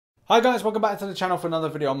Hi guys, welcome back to the channel for another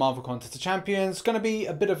video on Marvel Contest of Champions. It's going to be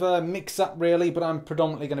a bit of a mix-up really, but I'm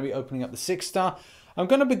predominantly going to be opening up the 6-star. I'm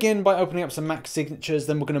going to begin by opening up some max signatures,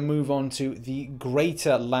 then we're going to move on to the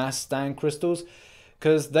greater last stand crystals,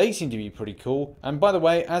 because they seem to be pretty cool. And by the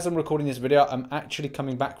way, as I'm recording this video, I'm actually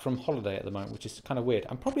coming back from holiday at the moment, which is kind of weird.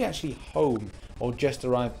 I'm probably actually home, or just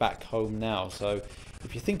arrived back home now, so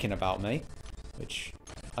if you're thinking about me, which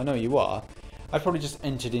I know you are, I've probably just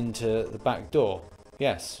entered into the back door.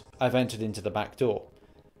 Yes, I've entered into the back door.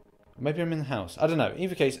 Maybe I'm in the house. I don't know. In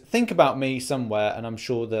either case, think about me somewhere, and I'm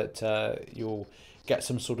sure that you'll get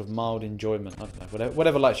some sort of mild enjoyment. I don't know,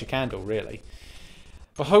 whatever lights your candle, really.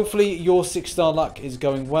 But hopefully your 6-star luck is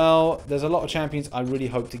going well. There's a lot of champions I really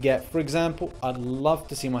hope to get. For example, I'd love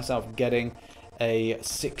to see myself getting a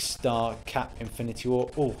 6-star Cap Infinity War.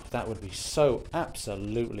 Oh, that would be so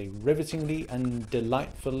absolutely rivetingly and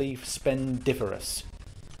delightfully spendiferous.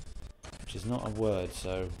 Which is not a word,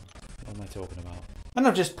 so what am I talking about? And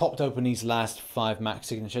I've just popped open these last 5 max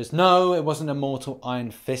signatures. No, it wasn't a Mortal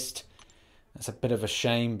Iron Fist. That's a bit of a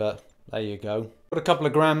shame, but there you go. Got a couple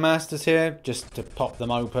of Grandmasters here, just to pop them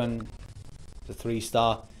open. The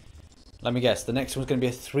 3-star. Let me guess, the next one's going to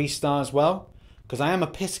be a 3-star as well? Because I am a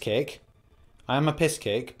piss kick. I am a piss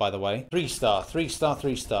kick, by the way. 3-star, 3-star,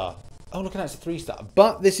 3-star. Oh, look at that, it's a 3-star.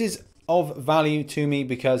 But this is of value to me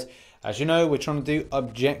because, as you know, we're trying to do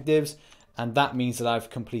objectives. And that means that I've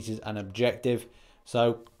completed an objective.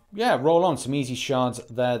 So, yeah, roll on. Some easy shards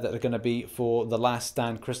there that are going to be for the last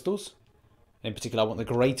stand crystals. In particular, I want the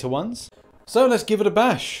greater ones. So, let's give it a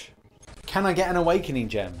bash. Can I get an awakening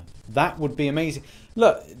gem? That would be amazing.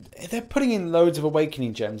 Look, they're putting in loads of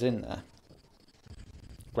awakening gems in there.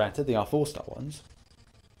 Granted, they are 4-star ones.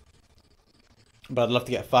 But I'd love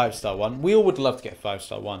to get a 5-star one. We all would love to get a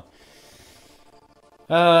 5-star one.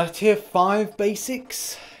 Tier 5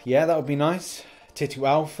 basics. Yeah, that would be nice. Tier 2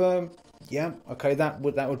 alpha. Yeah, okay, that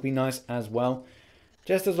would be nice as well.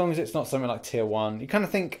 Just as long as it's not something like tier 1. You kind of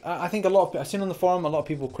think, I think a lot of, I've seen on the forum a lot of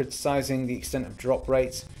people criticizing the extent of drop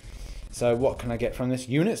rates. So what can I get from this?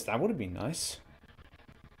 Units, that would have been nice.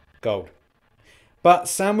 Gold. But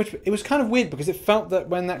sandwich, it was kind of weird because it felt that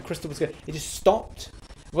when that crystal was good, it just stopped.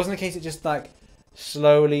 It wasn't a case it just like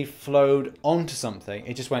slowly flowed onto something.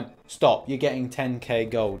 It just went, stop, you're getting 10k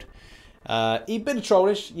gold. A bit of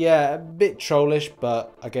trollish, yeah, a bit trollish,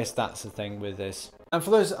 but I guess that's the thing with this. And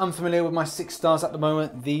for those unfamiliar with my 6 stars at the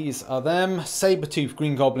moment, these are them. Sabretooth,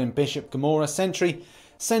 Green Goblin, Bishop, Gamora, Sentry,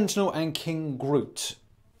 Sentinel, and King Groot.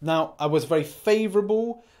 Now, I was very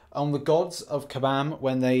favourable on the gods of Kabam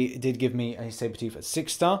when they did give me a Sabretooth at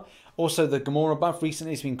 6-star. Also, the Gamora buff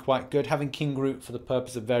recently has been quite good. Having King Groot for the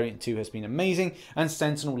purpose of Variant 2 has been amazing. And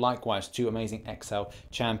Sentinel, likewise, 2 amazing XL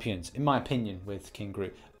champions, in my opinion, with King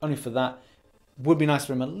Groot. Only for that, would be nice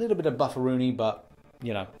for him a little bit of bufferoonie, but,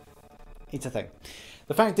 you know, it's a thing.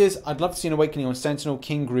 The fact is, I'd love to see an awakening on Sentinel,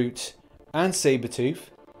 King Groot, and Sabretooth,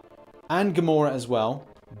 and Gamora as well.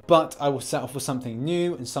 But I will settle for something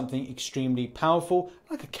new and something extremely powerful,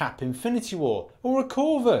 like a Cap Infinity War, or a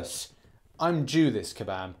Corvus. I'm due this,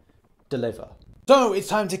 Kabam. Deliver. So, it's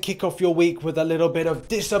time to kick off your week with a little bit of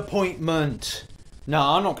disappointment. No,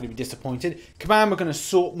 I'm not going to be disappointed. Kabam are going to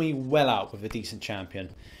sort me well out with a decent champion.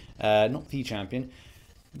 Not the champion.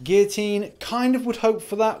 Guillotine, kind of would hope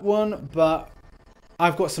for that one, but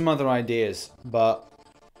I've got some other ideas. But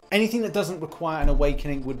anything that doesn't require an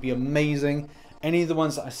awakening would be amazing. Any of the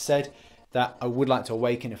ones that I said that I would like to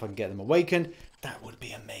awaken, if I can get them awakened, that would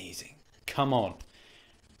be amazing. Come on.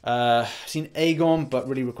 I've seen Aegon, but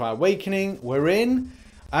really require awakening. We're in.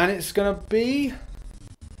 And it's going to be...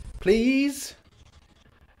 Please...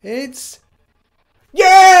 It's...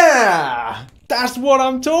 Yeah! That's what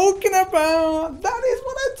I'm talking about! That is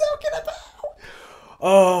what I'm talking about!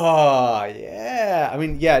 Oh, yeah. I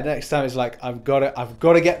mean, yeah, next time it's like, I've got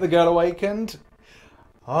to get the girl awakened.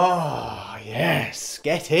 Oh, yes.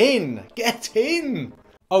 Get in. Get in.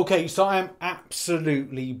 Okay, so I am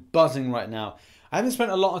absolutely buzzing right now. I haven't spent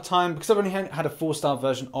a lot of time, because I've only had a 4-star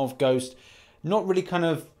version of Ghost, not really kind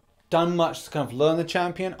of done much to kind of learn the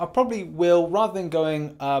champion. I probably will, rather than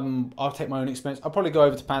going, I'll take my own experience, I'll probably go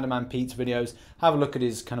over to PandaMan Pete's videos, have a look at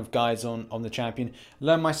his kind of guides on the champion,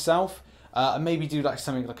 learn myself, and maybe do like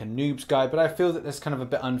something like a noob's guide, but I feel that that's kind of a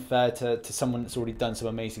bit unfair to someone that's already done some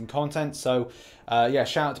amazing content. So yeah,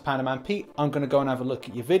 shout out to PandaMan Pete. I'm going to go and have a look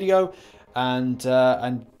at your video and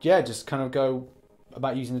yeah, just kind of go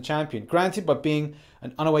about using the champion. Granted, by being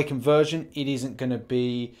an unawakened version, it isn't going to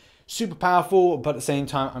be super powerful, but at the same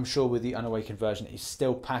time, I'm sure with the unawakened version, it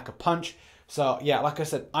still pack a punch. So yeah, like I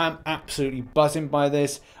said, I'm absolutely buzzing by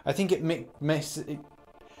this. I think it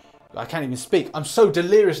I can't even speak. I'm so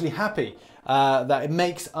deliriously happy. that it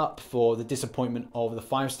makes up for the disappointment of the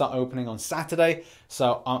 5-star opening on Saturday.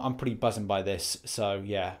 So I'm pretty buzzing by this. So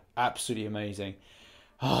yeah, absolutely amazing.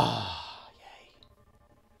 Ah, yay.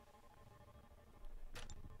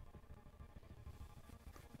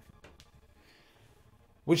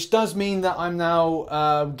 Which does mean that I'm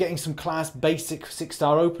now getting some class basic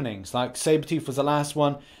 6-star openings. Like Sabertooth was the last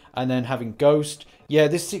one, and then having Ghost. Yeah,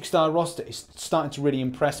 this 6-star roster is starting to really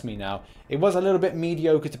impress me now. It was a little bit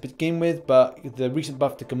mediocre to begin with, but the recent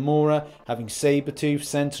buff to Gamora, having Sabertooth,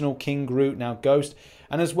 Sentinel, King Groot, now Ghost,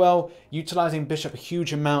 and as well, utilizing Bishop a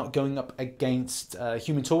huge amount going up against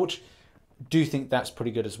Human Torch, do think that's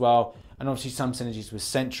pretty good as well. And obviously some synergies with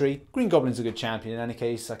Sentry. Green Goblin's a good champion in any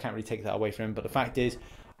case, I can't really take that away from him, but the fact is,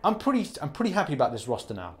 I'm pretty happy about this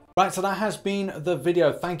roster now. Right, so that has been the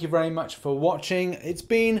video. Thank you very much for watching. It's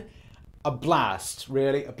been a blast,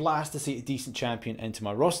 really. A blast to see a decent champion enter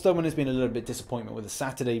my roster when there's been a little bit of disappointment with the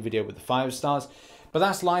Saturday video with the 5-stars. But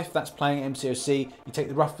that's life, that's playing MCOC. You take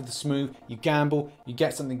the rough with the smooth, you gamble, you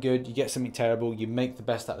get something good, you get something terrible, you make the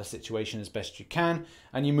best out of the situation as best you can,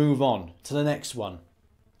 and you move on to the next one,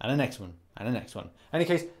 and the next one, and the next one. In any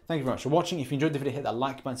case, thank you very much for watching. If you enjoyed the video, hit that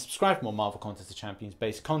like button, subscribe for more Marvel Contest of Champions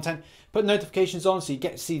based content, put notifications on so you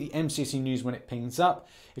get to see the MCC news when it pings up.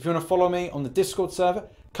 If you want to follow me on the Discord server,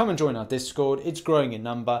 come and join our Discord. It's growing in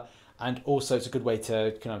number, and also it's a good way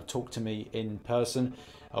to kind of talk to me in person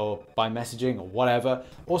or by messaging or whatever.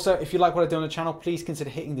 Also, if you like what I do on the channel, please consider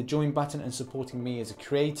hitting the join button and supporting me as a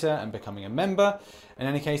creator and becoming a member. In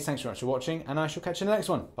any case, thanks very much for watching, and I shall catch you in the next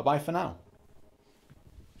one. Bye bye for now.